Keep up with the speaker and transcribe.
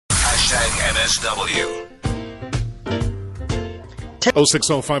#NSW.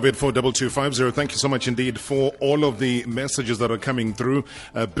 060584250. Thank you so much indeed for all of the messages that are coming through.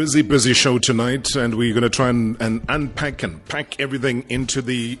 A busy show tonight, and we're going to try and unpack and pack everything into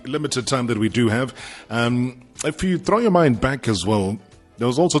the limited time that we do have. If you throw your mind back as well, there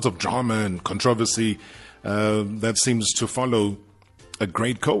was all sorts of drama and controversy that seems to follow a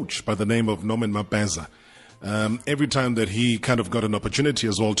great coach by the name of Mapeza. Every time that he kind of got an opportunity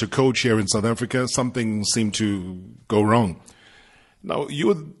as well to coach here in South Africa, something seemed to go wrong. Now, you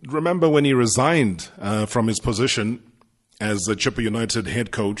would remember when he resigned from his position as the Chippa United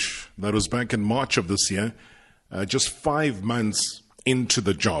head coach. That was back in March of this year, just 5 months into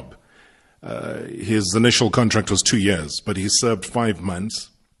the job. His initial contract was 2 years, but he served 5 months.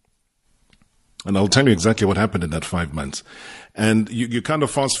 And I'll tell you exactly what happened in that 5 months. And you kind of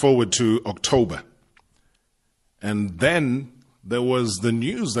fast forward to October. And then there was the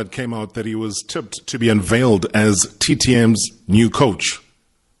news that came out that he was tipped to be unveiled as TTM's new coach.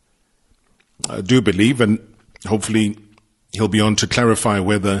 I do believe, and hopefully he'll be on to clarify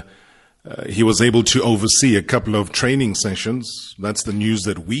whether he was able to oversee a couple of training sessions. That's the news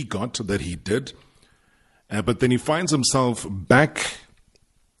that we got, that he did. But then he finds himself back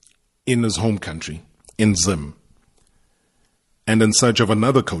in his home country, in Zim, and in search of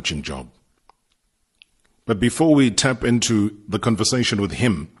another coaching job. But before we tap into the conversation with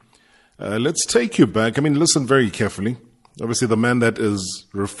him, let's take you back. I mean, listen very carefully. Obviously, the man that is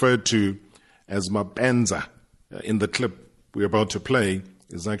referred to as Mapeza in the clip we're about to play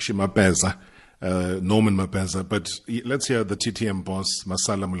is actually Mapeza, Norman Mapeza. But let's hear the TTM boss,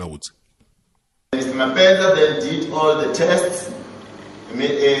 Masala Mulaudzi. Mr. Mapeza then did all the tests,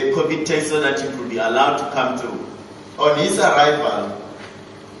 made a COVID test so that he could be allowed to come through. On his arrival,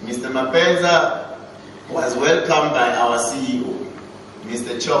 Mr. Mapeza was welcomed by our CEO,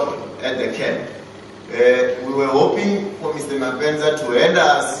 Mr. Chippa, at the camp. We were hoping for Mr. Mapeza to hand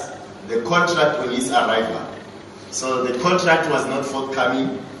us the contract on his arrival. So the contract was not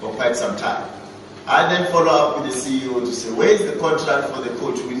forthcoming for quite some time. I then follow up with the CEO to say, where is the contract for the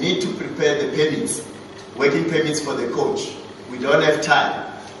coach? We need to prepare the permits, working permits for the coach. We don't have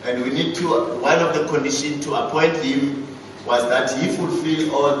time. And we need to, one of the conditions to appoint him was that he fulfilled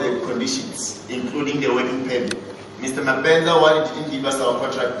all the conditions, including the working permit. Mr. Mapeza didn't give us our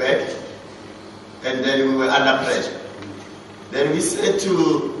contract back, and then we were under pressure. Then we said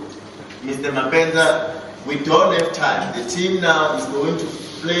to Mr. Mapeza, we don't have time. The team now is going to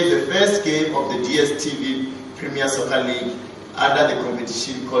play the first game of the DSTV Premier Soccer League under the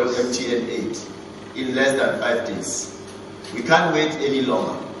competition called MTN 8 in less than 5 days. We can't wait any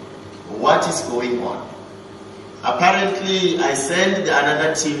longer. What is going on? Apparently, I sent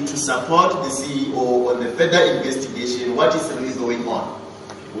another team to support the CEO on the further investigation, what is really going on.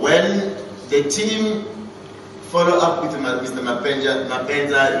 When the team followed up with Mr. Mapeza,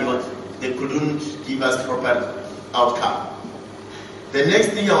 they couldn't give us proper outcome. The next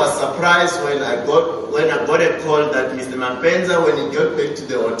thing, I was surprised when I got a call that Mr. Mapeza, when he got back to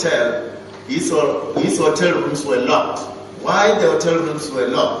the hotel, his hotel rooms were locked. Why the hotel rooms were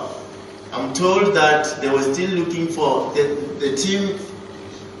locked? I'm told that they were still looking for, the team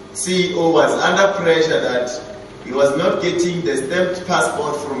CEO was under pressure that he was not getting the stamped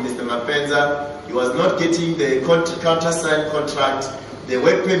passport from Mr. Mapeza, he was not getting the countersigned contract, the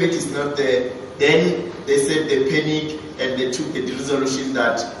work permit is not there. Then they said they panicked and they took the resolution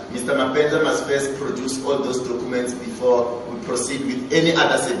that Mr. Mapeza must first produce all those documents before we proceed with any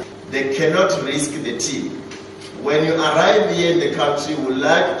other step. They cannot risk the team. When you arrive here in the country, we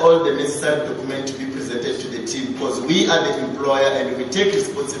like all the necessary documents to be presented to the team because we are the employer and we take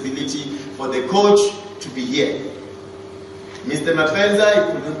responsibility for the coach to be here. Mr.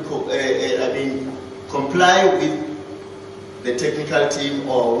 Mapeza couldn't comply with the technical team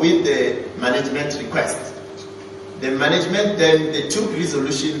or with the management request. The management then they took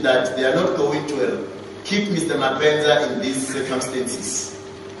resolution that they are not going to keep Mr. Mapeza in these circumstances.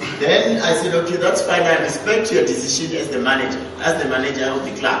 Then I said, okay, that's fine. I respect your decision as the manager of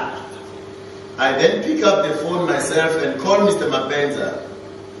the club. I then pick up the phone myself and call Mr. Mapeza.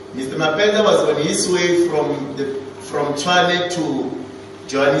 Mr. Mapeza was on his way from Tshwane to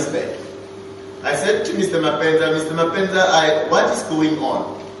Johannesburg. I said to Mr. Mapeza, what is going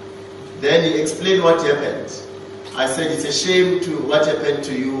on? Then he explained what happened. I said, it's a shame to what happened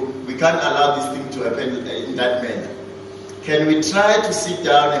to you. We can't allow this thing to happen in that manner. Can we try to sit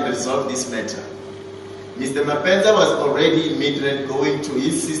down and resolve this matter? Mr. Mapeza was already in Midrand going to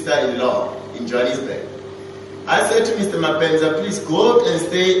his sister-in-law in Johannesburg. I said to Mr. Mapeza, please go and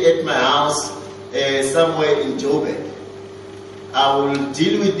stay at my house somewhere in Joburg. I will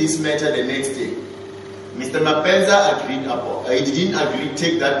deal with this matter the next day. Mr. Mapeza agreed upon. He didn't agree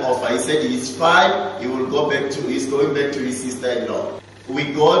take that offer. He said he's fine. He will go back to. He's going back to his sister-in-law.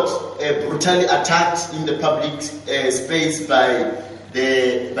 We got brutally attacked in the public space by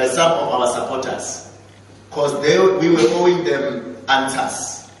some of our supporters, because we were owing them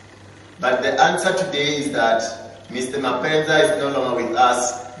answers. But the answer today is that Mr. Mapeza is no longer with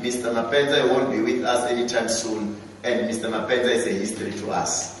us. Mr. Mapeza won't be with us anytime soon, and Mr. Mapeza is a history to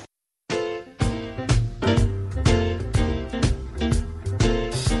us.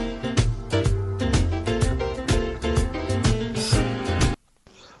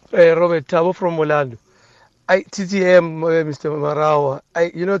 Robert Tabo from Orlando. TTM, Mr. Marawa.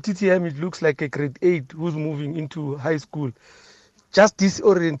 TTM, it looks like a grade 8 who's moving into high school. Just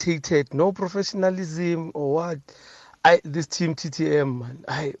disorientated, no professionalism or what. This team TTM, man.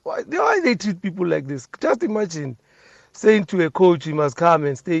 Why they treat people like this? Just imagine saying to a coach, he must come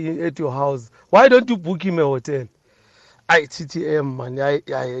and stay at your house. Why don't you book him a hotel? TTM, man.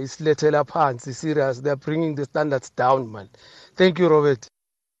 It's little pants. It's serious. They're bringing the standards down, man. Thank you, Robert.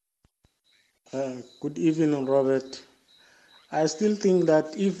 Good evening, Robert. I still think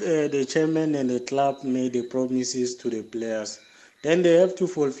that if the chairman and the club made the promises to the players, then they have to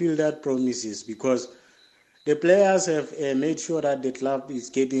fulfill that promises, because the players have made sure that the club is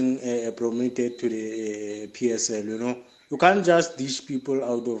getting promoted to the PSL. You can't just dish people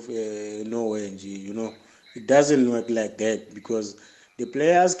out of nowhere. It doesn't work like that, because the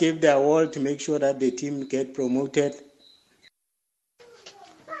players gave their all to make sure that the team get promoted.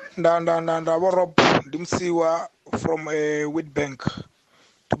 Rob Dimsiwa from Witbank.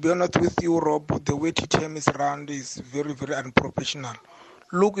 To be honest with you, Rob, the way TTM is run is very, very unprofessional.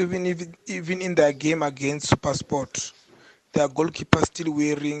 Look, even in their game against SuperSport, their goalkeeper still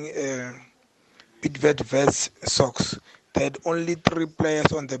wearing Bidvet vest socks. They had only 3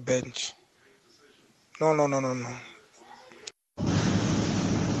 players on the bench. No.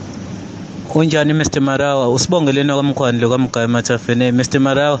 Unjani Mr. Marawa, usibongeleni kwamkhwandle kwamgaya mathafene. Mr.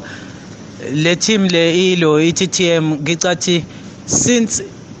 Marawa, le team le ilo TTM ngicathi since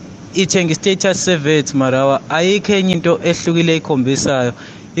ithenga status service Marawa ayikho enye into ehlukile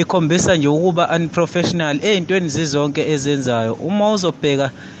ikhombisa nje ukuba unprofessional ezintweni zizonke ezenzayo. Uma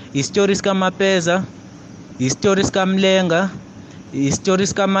uzobheka i-stories kaMapeza, i-stories kaMlenga,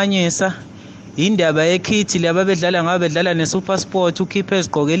 i-stories kaManyisa, indaba yekhithi laba bedlala ngabe bedlala neSuperSport, ukhiphe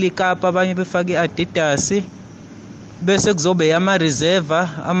ezigqokela ikapa, abanye befaka iAdidas, bese kuzobe yama reserve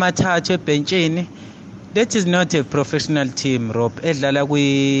amathathu ebhenchini. That is not a professional team, Rob, edlala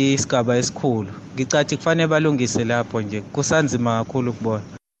kwisigaba esikhulu. Ngicathi kufanele balungise lapho nje, kusanzima kakhulu ukubona.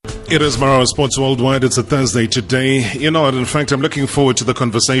 It is Marawa Sports Worldwide. It's a Thursday today. In fact, I'm looking forward to the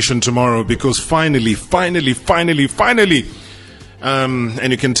conversation tomorrow, because finally,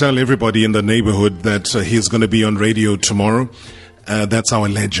 and you can tell everybody in the neighborhood that he's going to be on radio tomorrow. That's our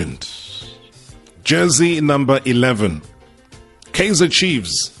legend. Jersey number 11. Kaizer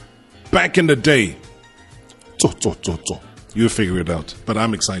Chiefs. Back in the day. You figure it out. But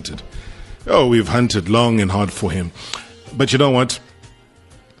I'm excited. Oh, we've hunted long and hard for him. But you know what?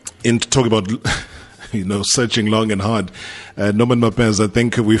 In talk about, searching long and hard. Norman Mapeza, I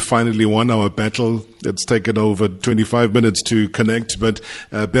think we finally won our battle. It's taken over 25 minutes to connect, but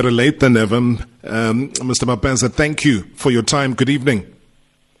better late than never. Mr. Mapeza, thank you for your time. Good evening.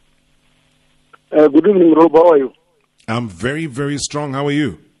 Good evening, Rob. How are you? I'm very, very strong. How are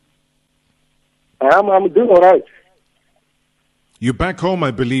you? I'm doing all right. You're back home, I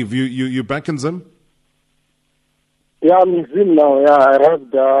believe. You're back in Zim? Yeah, I'm in Zim now. Yeah, I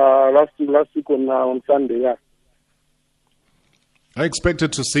arrived last week on Sunday. Yeah. I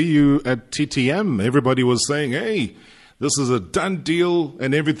expected to see you at TTM. Everybody was saying, hey, this is a done deal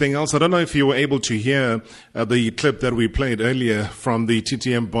and everything else. I don't know if you were able to hear the clip that we played earlier from the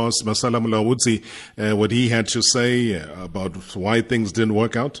TTM boss, Masala Mulawudzi, what he had to say about why things didn't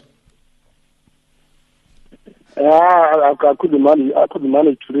work out. I couldn't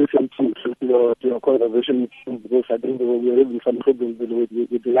manage to listen to your conversation, because I think we were having some problems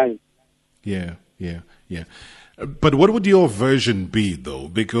with the line. Yeah. But what would your version be, though?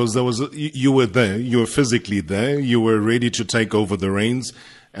 Because you were there, you were physically there, you were ready to take over the reins,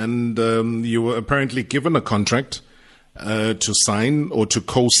 and you were apparently given a contract to sign or to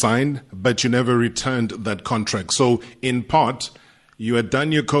co-sign, but you never returned that contract. So, in part, you had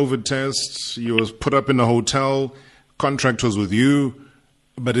done your COVID tests, you were put up in a hotel, contract was with you,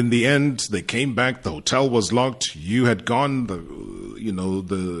 but in the end, they came back, the hotel was locked, you had gone,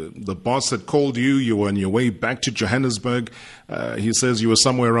 the boss had called you, you were on your way back to Johannesburg. He says you were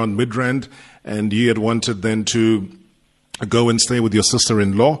somewhere around Midrand, and you had wanted then to go and stay with your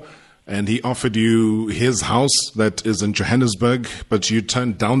sister-in-law, and he offered you his house that is in Johannesburg, but you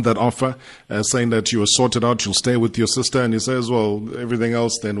turned down that offer, saying that you were sorted out, you'll stay with your sister, and he says, well, everything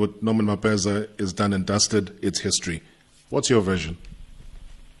else then with Norman Mapeza is done and dusted, it's history. What's your version?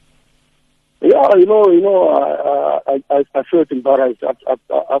 Yeah, I felt embarrassed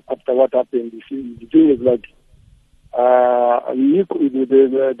after what happened. You see, the thing is like,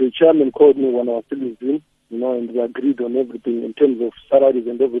 the chairman called me when I was still with him, and we agreed on everything in terms of salaries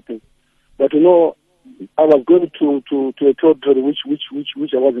and everything. But I was going to a territory which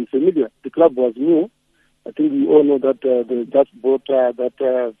I wasn't familiar. The club was new. I think we all know that they just bought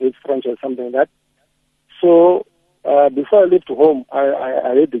that this franchise, something like that. So before I left home, I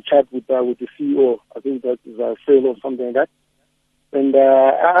had a chat with the CEO. I think that is a sale or something like that. And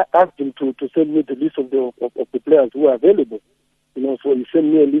I asked him to send me the list of the players who are available. So he sent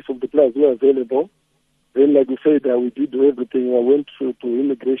me a list of the players who are available. Then, like we said, we did everything. I went to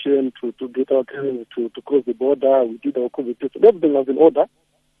immigration to get our clearance to cross the border. We did our COVID test. Everything was in order.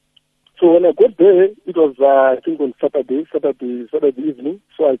 So when I got there, it was I think on Saturday evening.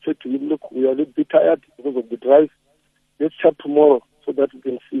 So I said to him, "Look, we are a little bit tired because of the drive. Let's chat tomorrow so that we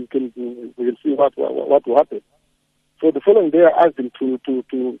can see what will happen." So the following day, I asked him to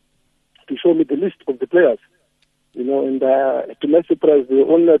show me the list of the players. And to my surprise, there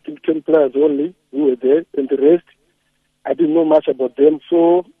were only, I think, 10 players only who were there, and the rest, I didn't know much about them.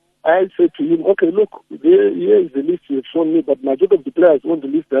 So I said to him, okay, look, here is the list you have shown me, but majority of the players on the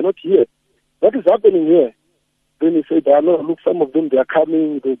list, they are not here. What is happening here? Then he said, no, look, some of them, they are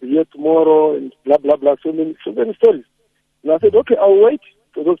coming, they'll be here tomorrow, and blah, blah, blah, so many stories. And I said, okay, I'll wait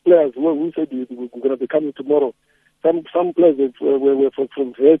for those players who said we're going to be coming tomorrow. Some players were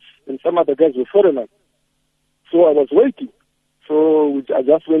from Reds, and some other guys were foreigners. So I was waiting. So I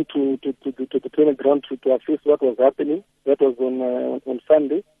just went to the training ground to assess what was happening. That was on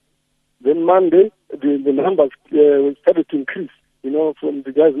Sunday. Then Monday, the numbers started to increase. From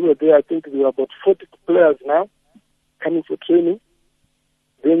the guys who were there, I think there were about 40 players now coming for training.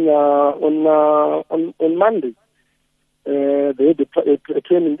 Then on Monday, they had a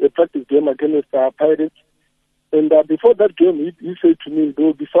practice game against Pirates. And before that game, he said to me, there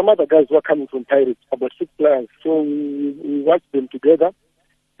will be some other guys who are coming from Pirates, about 6 players. So we watched them together.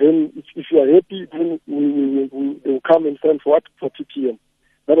 Then if you are happy, then they will come and sign for TTM.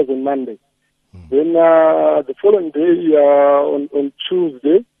 That was on Monday. Then the following day, on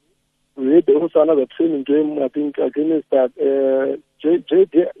Tuesday, we had also another training game, I think, against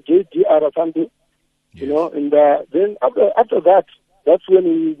JDR or something. Yes. And then after that, that's when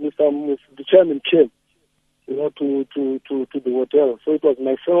the chairman came. To the hotel. So it was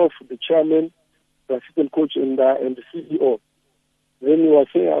myself, the chairman, the assistant coach, and the CEO. Then he was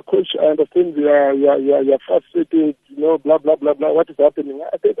saying, Coach, I understand you are frustrated, blah, blah, blah, blah. What is happening?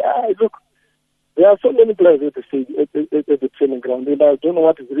 I said, look, there are so many players at the training ground, and I don't know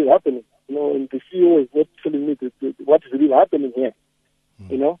what is really happening. And the CEO is not telling me what is really happening here.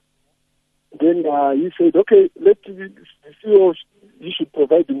 Then he said, okay, the CEO, you should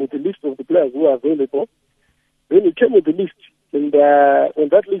provide him with the list of the players who are available. Then he came with the list, and on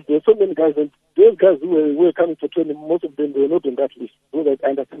that list there were so many guys, and those guys who were coming for training, most of them were not on that list. So that I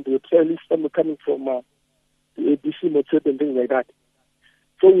understand they were trial lists, some were coming from the ABC, Mapeza, and things like that.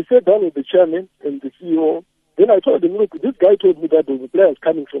 So we sat down with the chairman and the CEO. Then I told him, look, this guy told me that there were players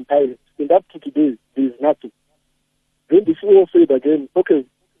coming from Pirates, and up to today there is nothing. Then the CEO said again, okay,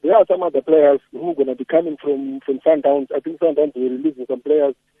 there are some other players who are going to be coming from Sundowns. I think Sundowns were releasing some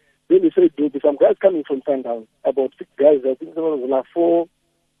players. Then he said there will be some guys coming from Sundowns, about 6 guys. I think there was Lafo,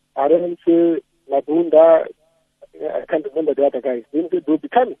 Arense, Mabunda, I can't remember the other guys. Then they will be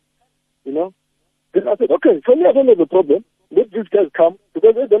coming, Then I said, okay, for me I don't have a problem. Let these guys come,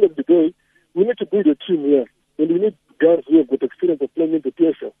 because at the end of the day, we need to build a team here. And we need guys who have got experience of playing in the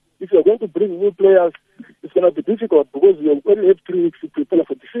PSL. If you're going to bring new players, it's going to be difficult because we only have 3 weeks to prepare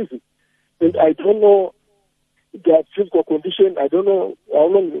for the season. And I don't know their physical condition. I don't know how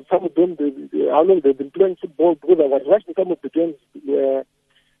long some of them how long they've been playing football, because I was watching some of the games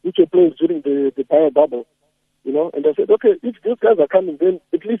which were played during the bio bubble, and I said, okay, if these guys are coming, then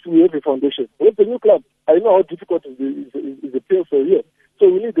at least we have a foundation. With the new club, I know how difficult is the PSL here, so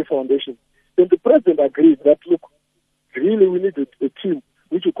we need the foundation. And the president agreed that, look, really we need a team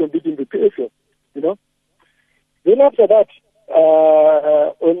which will compete in the PSL, Then after that,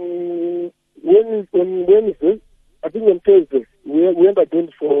 on Wednesday, I think on Thursday, we went again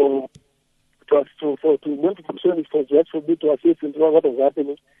for me to assess what was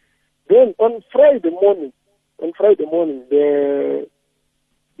happening. Then on Friday morning, the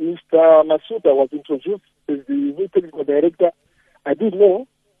Mr. Masuda was introduced as the new technical director, I didn't know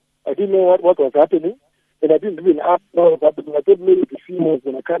what was happening, and I didn't even ask what was happening. I thought maybe the CEO was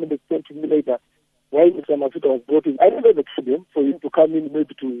going to come and explain to me later why Mr. Mafita was brought in. I didn't have a problem for him to come in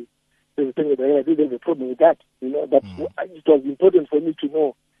maybe to the technical director. I didn't have a problem with that, but it was important for me to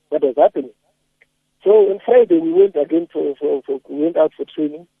know what was happening. So on Friday we went again we went out for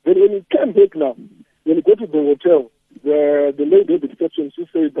training. Then when we came back now, when we go to the hotel, the lady at the reception, she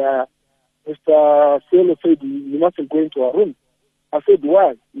said, Mr. Selo said you mustn't go into our room. I said,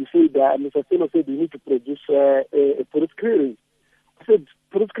 why? He said, Mr. Selo said you need to produce a police clearance. I said,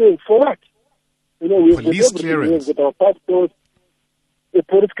 police clearance for what? We've police clearance? We've got our passports. A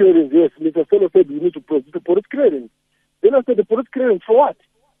police clearance, yes. Mr. Selo said you need to produce a police clearance. Then I said, the police clearance for what?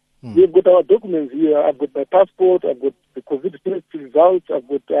 We've got our documents here. I've got my passport. I've got the COVID test results. I've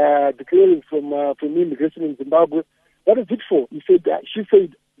got the clearance from immigration in Zimbabwe. What is it for? He said she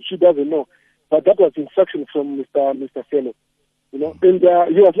said she doesn't know, but that was instruction from Mr. Selo. And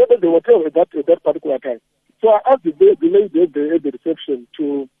he was not at the hotel at that particular time. So I asked the lady at the reception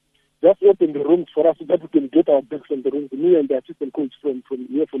to just open the rooms for us so that we can get our bags from the rooms. Me and the assistant coach from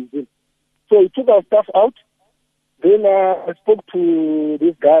Zim. So he took our stuff out. Then I spoke to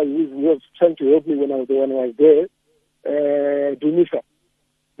this guy who was trying to help me when I was there, Dunisa.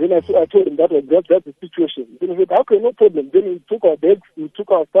 Then I told him that's the situation. Then he said, okay, no problem. Then we took our bags, we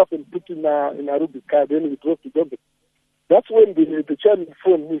took our stuff and put in Arubi's car. Then we drove to Durban. That's when the chairman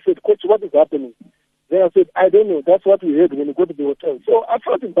phoned me. He said, Coach, what is happening? Then I said, I don't know. That's what we heard when we go to the hotel. So I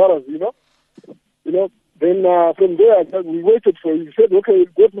felt embarrassed, Then from there, we waited for him. He said, okay,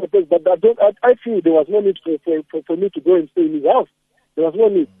 go to my place. But I feel there was no need for me to go and stay in his house. There was no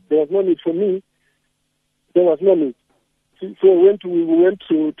need. There was no need for me. There was no need. So we went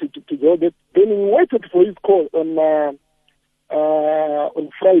to go there. Then we waited for his call on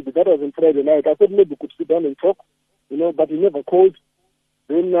Friday. That was on Friday night. I thought maybe we could sit down and talk, but he never called.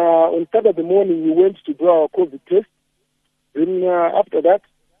 Then on Saturday morning, we went to do our COVID test. Then after that,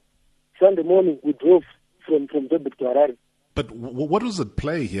 Sunday morning, we drove from Durban to Harare. But what was at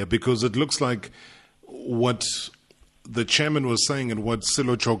play here? Because it looks like what the chairman was saying and what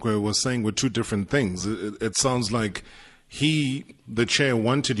Silo Chokwe was saying were two different things. It sounds like the chair,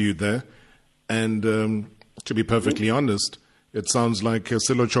 wanted you there, and to be perfectly honest, it sounds like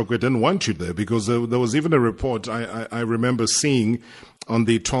Silo Chokwe didn't want you there, because there was even a report I remember seeing on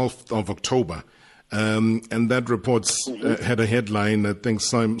the 12th of October. And that report had a headline, I think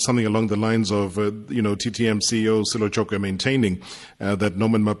something along the lines of, TTM CEO Silo Chokwe maintaining that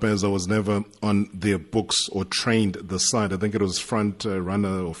Norman Mapeza was never on their books or trained the side. I think it was Front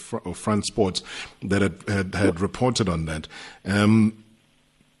Runner or Front Sports that had reported on that.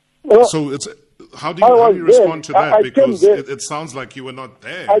 So it's how do you respond to that? Because it sounds like you were not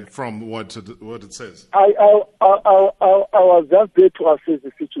there from what it says. I was just there to assess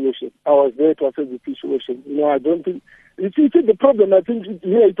the situation. I don't think. You see, the problem, I think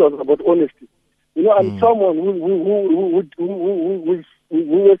here it was about honesty. I'm someone who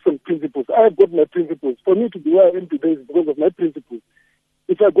has some principles. I have got my principles. For me to be where I am today is because of my principles.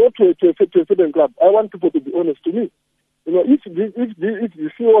 If I go to a certain club, I want people to be honest to me. If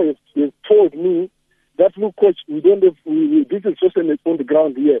the CEO has told me that, look, coach, we don't have, this is just on the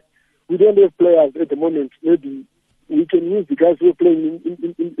ground here. We don't have players at the moment. Maybe we can use the guys who are playing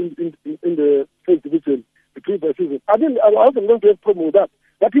in the first division, the previous season. I wasn't going to have a problem with that.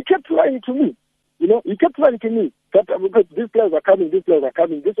 But he kept lying to me. He kept lying to me that these players are coming, this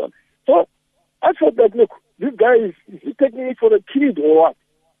one. So I thought that, look, this guy is he taking it for a kid or what?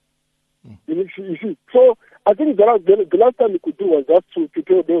 You see. So I think the last time we could do was just to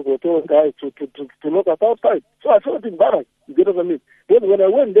tell those hotel guys to lock us outside. So I felt embarrassed. You get what I mean? Then when I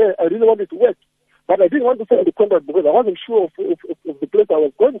went there, I really wanted to work. But I didn't want to sign the contract because I wasn't sure of the place I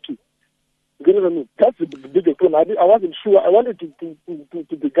was going to. You get what I mean? That's the biggest problem. I wasn't sure. I wanted to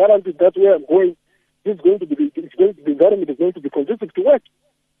be guaranteed that where I'm going, the environment is going to be conducive to work.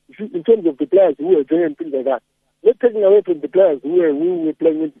 You see, in terms of the players who are there and things like that. Not taking away from the players who were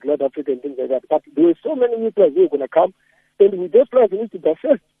playing in South Africa and things like that. But there were so many new players who were going to come, and with those players, we need to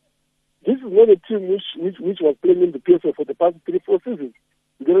digest. This is not a team which was playing in the PSL for the past 3-4 seasons.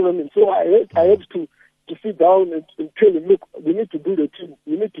 You get what I mean? So I had to sit down and tell him, look, we need to build a team.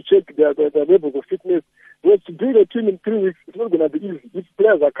 We need to check their levels of fitness. Because to build a team in 3 weeks, it's not going to be easy. If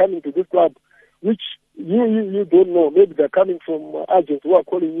players are coming to this club, which you don't know, maybe they're coming from agents who are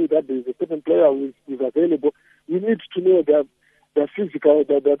calling you that there's a certain player who is available. You need to know their physical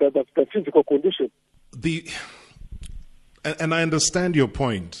condition. And I understand your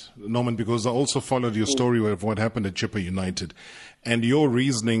point, Norman, because I also followed your story of what happened at Chippa United. And your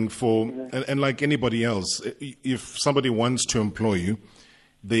reasoning for, and like anybody else, if somebody wants to employ you,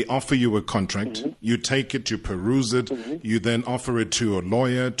 they offer you a contract, you take it, you peruse it, you then offer it to a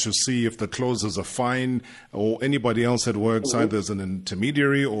lawyer to see if the clauses are fine, or anybody else that works either as an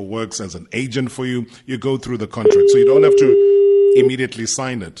intermediary or works as an agent for you. You go through the contract, so you don't have to immediately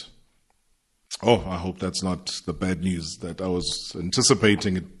sign it. Oh, I hope that's not the bad news that I was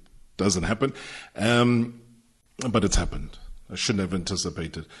anticipating. It doesn't happen. But it's happened. I shouldn't have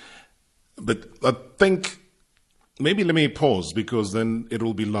anticipated. But I think, maybe let me pause, because then it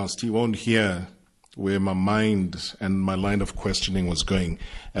will be lost. You won't hear where my mind and my line of questioning was going.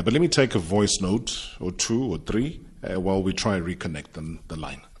 But let me take a voice note or two or three while we try and reconnect the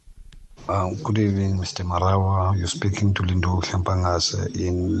line. Good evening, Mr. Marawa. You're speaking to Lindo Kempangas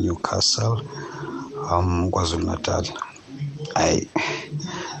in Newcastle, KwaZulu-Natal.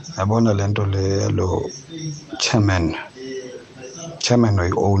 I want to lend lo chairman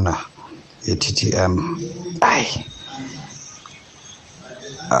or owner at TTM.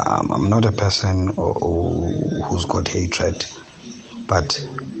 I'm not a person who's got hatred, but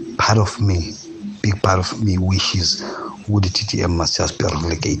part of me, big part of me wishes would the TTM must just be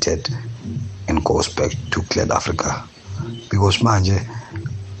relegated and goes back to Clear Africa. Because manje,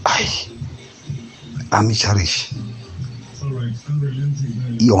 I'm cherish.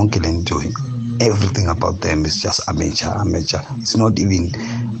 Everything about them is just amateur. It's not even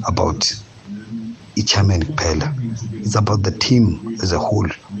about each chairman. It's about the team as a whole.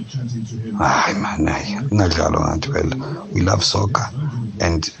 We love soccer,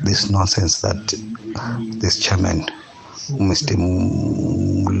 and this nonsense that this chairman, Mr.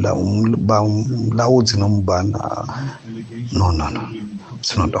 No.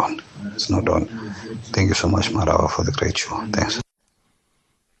 It's not on. Thank you so much, Marawa, for the great show. Thanks.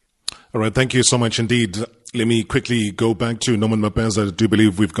 All right, thank you so much indeed. Let me quickly go back to Norman Mapeza. I do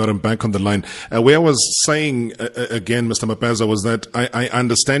believe we've got him back on the line. Where I was saying, again, Mr. Mapeza, was that I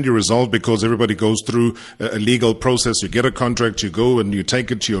understand your resolve, because everybody goes through a legal process. You get a contract, you go and you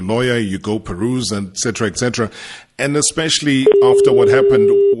take it to your lawyer, you go peruse, and et cetera, et cetera. And especially after what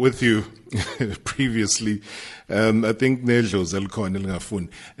happened with you previously, I think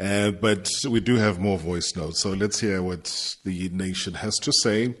but we do have more voice notes. So let's hear what the nation has to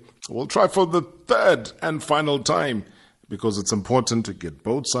say. We'll try for the third and final time, because it's important to get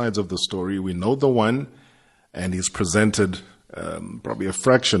both sides of the story. We know the one, and he's presented probably a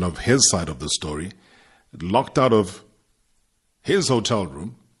fraction of his side of the story, locked out of his hotel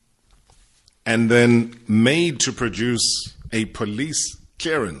room, and then made to produce a police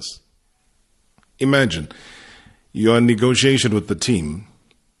clearance. Imagine, you're in negotiation with the team,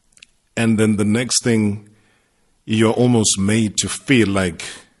 and then the next thing, you're almost made to feel like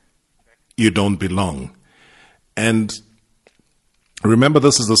you don't belong. And remember,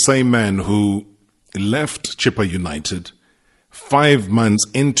 this is the same man who left Chippa United 5 months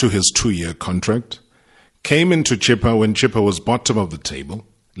into his 2-year contract, came into Chippa when Chippa was bottom of the table,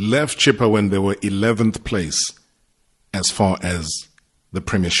 left Chippa when they were 11th place as far as the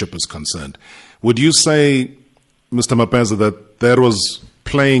Premiership is concerned. Would you say, Mr. Mapeza, that was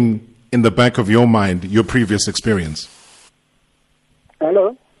playing in the back of your mind your previous experience?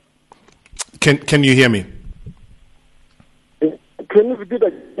 Hello? Can you hear me? Can you repeat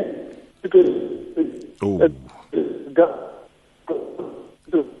again? Oh. That's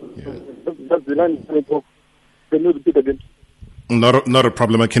the line. Can you repeat again? Not a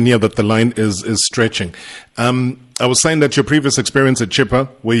problem. I can hear that the line is stretching. I was saying that your previous experience at Chippa,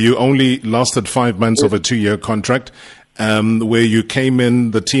 where you only lasted 5 months of a 2-year contract, where you came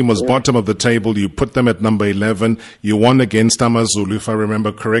in, the team was bottom of the table, you put them at number 11, you won against Amazulu, if I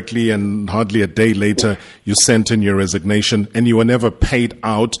remember correctly, and hardly a day later you sent in your resignation, and you were never paid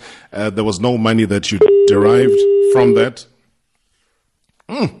out. There was no money that you derived from that.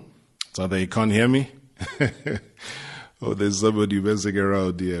 So they can't hear me? Oh, there's somebody messing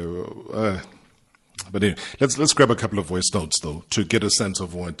around here. But anyway, let's grab a couple of voice notes, though, to get a sense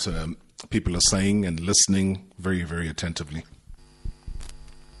of what people are saying and listening very, very attentively.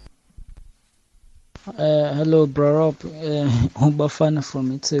 Hello, Rob. Ubafana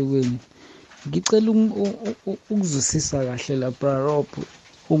from eThekwini. Ngicela ukuzwisisa kahle la Rob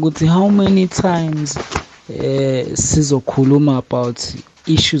ukuthi how many times sizokhuluma about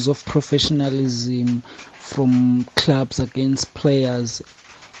issues of professionalism from clubs against players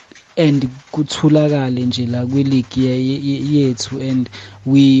and kutholakale nje la kwi-league yethu, and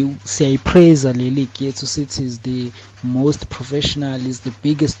siyayipraisa le league yethu sithi is the most professional, is the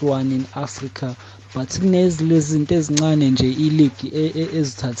biggest one in Africa, but kunezile zinto ezincane nje i-league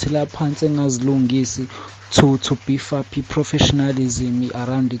ezithathela phansi engazilungisi to beef up i-professionalism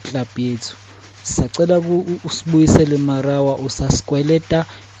around i-club yethu. Siyacela usibuyisele Marawa, usasikweleta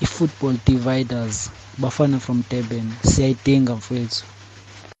i-football dividers Bafana from Durban. Siyayidinga mfowethu.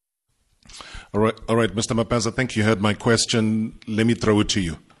 All right, Mr. Mapeza, I think you heard my question. Let me throw it to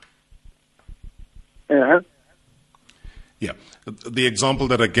you. Uh-huh. Yeah. The example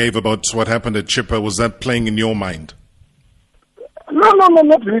that I gave about what happened at Chippa, was that playing in your mind? No,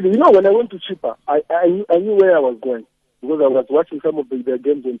 not really. You know, when I went to Chippa, I knew where I was going because I was watching some of the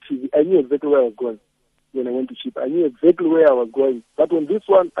games on TV. I knew exactly where I was going when I went to Chippa. I knew exactly where I was going. But on this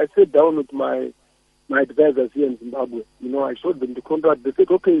one, I sat down with my advisors here in Zimbabwe. You know, I showed them the contract. They said,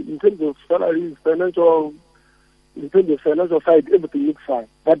 okay, in terms of salaries, financial side, everything looks fine.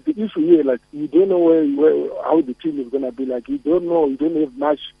 But the issue here, like, you don't know how the team is going to be. Like, you don't have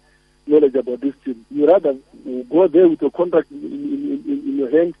much knowledge about this team. You rather go there with a contract in your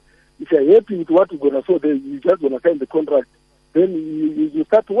hand. If you're happy with what you're going to show, then you just going to sign the contract. Then you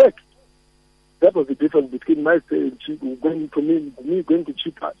start to work. That was the difference between my going to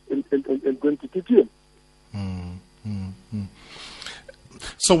Chippa and going to TTM.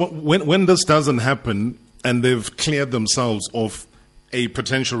 So when this doesn't happen and they've cleared themselves of a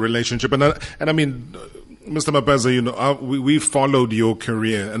potential relationship, and I mean, Mr. Mapeza, you know, we followed your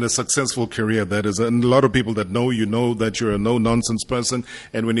career, and a successful career that is, and a lot of people that know you know that you're a no-nonsense person,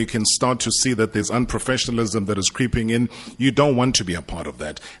 and when you can start to see that there's unprofessionalism that is creeping in, you don't want to be a part of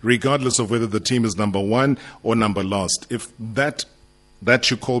that, regardless of whether the team is number one or number last. If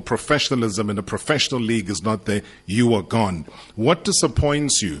that you call professionalism in a professional league is not there, you are gone. What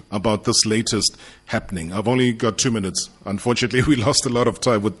disappoints you about this latest happening? I've only got 2 minutes. Unfortunately, we lost a lot of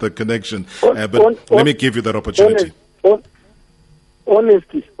time with the connection, but let me give you that opportunity.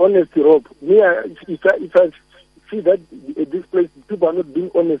 Honesty, Rob. Me, if I see that at this place people are not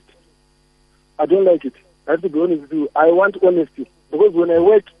being honest, I don't like it. I have to be honest with you. I want honesty because when I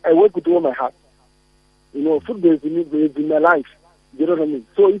work with all my heart. You know, football is in my life. You know what I mean?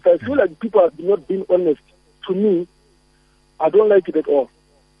 So if I feel like people are not being honest to me, I don't like it at all.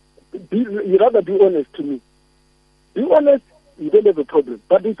 You rather be honest to me. Be honest, you don't have a problem.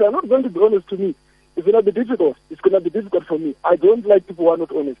 But if you're not going to be honest to me, it's going to be difficult. It's going to be difficult for me. I don't like people who are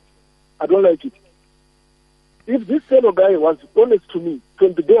not honest. I don't like it. If this fellow guy was honest to me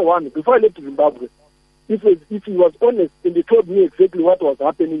from the day one, before I left Zimbabwe, if he was honest and he told me exactly what was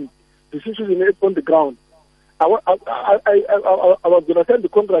happening, the situation on the ground, I was going to sign the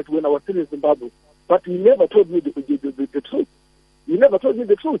contract when I was still in Zimbabwe, but he never told me the truth. He never told me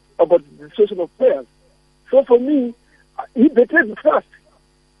the truth about the situation of players. So for me, he betrayed my trust.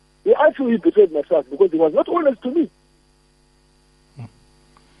 I feel he betrayed my trust because he was not honest to me.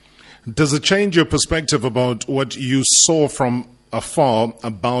 Does it change your perspective about what you saw from afar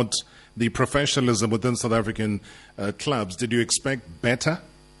about the professionalism within South African clubs? Did you expect better?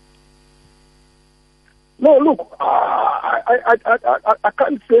 No, look, I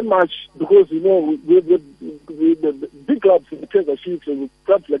can't say much because, you know, with the big clubs in the Championship,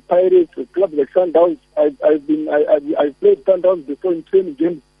 clubs like Pirates, clubs like Sundowns. I've played Sundowns before in training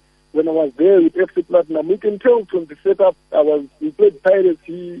games when I was there with FC Platinum. We can tell from the setup. We played Pirates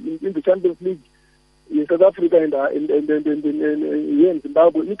in the Champions League in South Africa and here in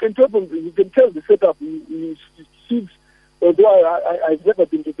Zimbabwe. You can tell the setup. Although I've never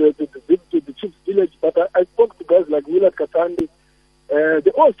been to the Chiefs village, but I spoke to guys like Willard Katandi.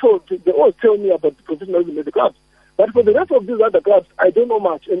 They all tell me about the professionalism in the clubs. But for the rest of these other clubs, I don't know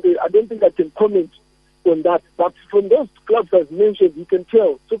much, and I don't think I can comment on that. But from those clubs I've mentioned, you can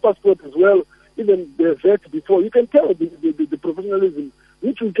tell, SuperSport as well, even the vet before, you can tell the professionalism,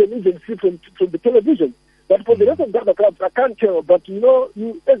 which we can even see from the television. But for the rest of the other clubs, I can't tell. But you know,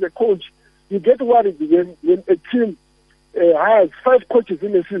 you as a coach, you get worried when a team has 5 coaches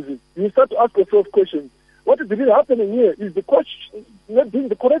in a season. You start to ask yourself questions. What is really happening here? Is the coach not doing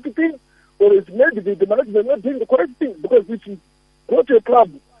the correct thing? Or is maybe the management not doing the correct thing? Because if you go to a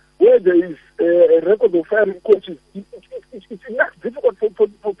club where there is a record of firing coaches, it's difficult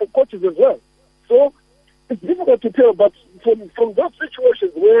for coaches as well. So it's difficult to tell, but from those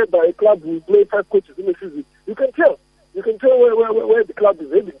situations where by a club will play 5 coaches in a season, you can tell. You can tell where the club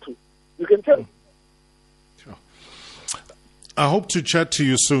is heading to. You can tell. I hope to chat to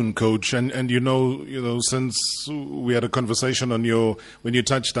you soon, Coach. And you know, since we had a conversation on when you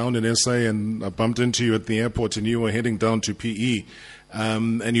touched down in SA, and I bumped into you at the airport, and you were heading down to PE.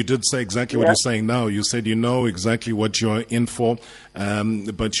 And you did say exactly what you're saying now. You said you know exactly what you're in for,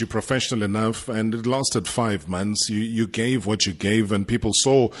 but you're professional enough, and it lasted 5 months. You gave what you gave, and people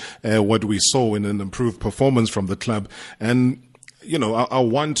saw what we saw in an improved performance from the club. And you know, I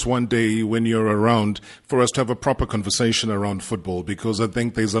want one day when you're around for us to have a proper conversation around football, because I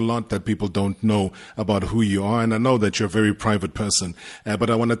think there's a lot that people don't know about who you are. And I know that you're a very private person,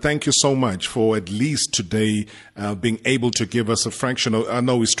 but I want to thank you so much for at least today being able to give us a fraction. I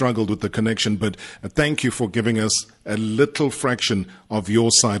know we struggled with the connection, but thank you for giving us a little fraction of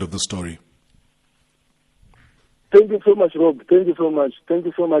your side of the story. Thank you so much, Rob. Thank you so much. Thank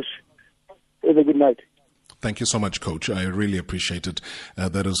you so much. Have a good night. Thank you so much, Coach. I really appreciate it.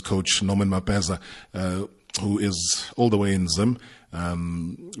 That is Coach Norman Mapeza, who is all the way in Zim.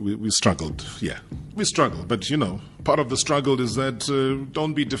 We struggled. Yeah, we struggled. But, you know, part of the struggle is that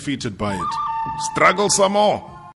don't be defeated by it. Struggle some more.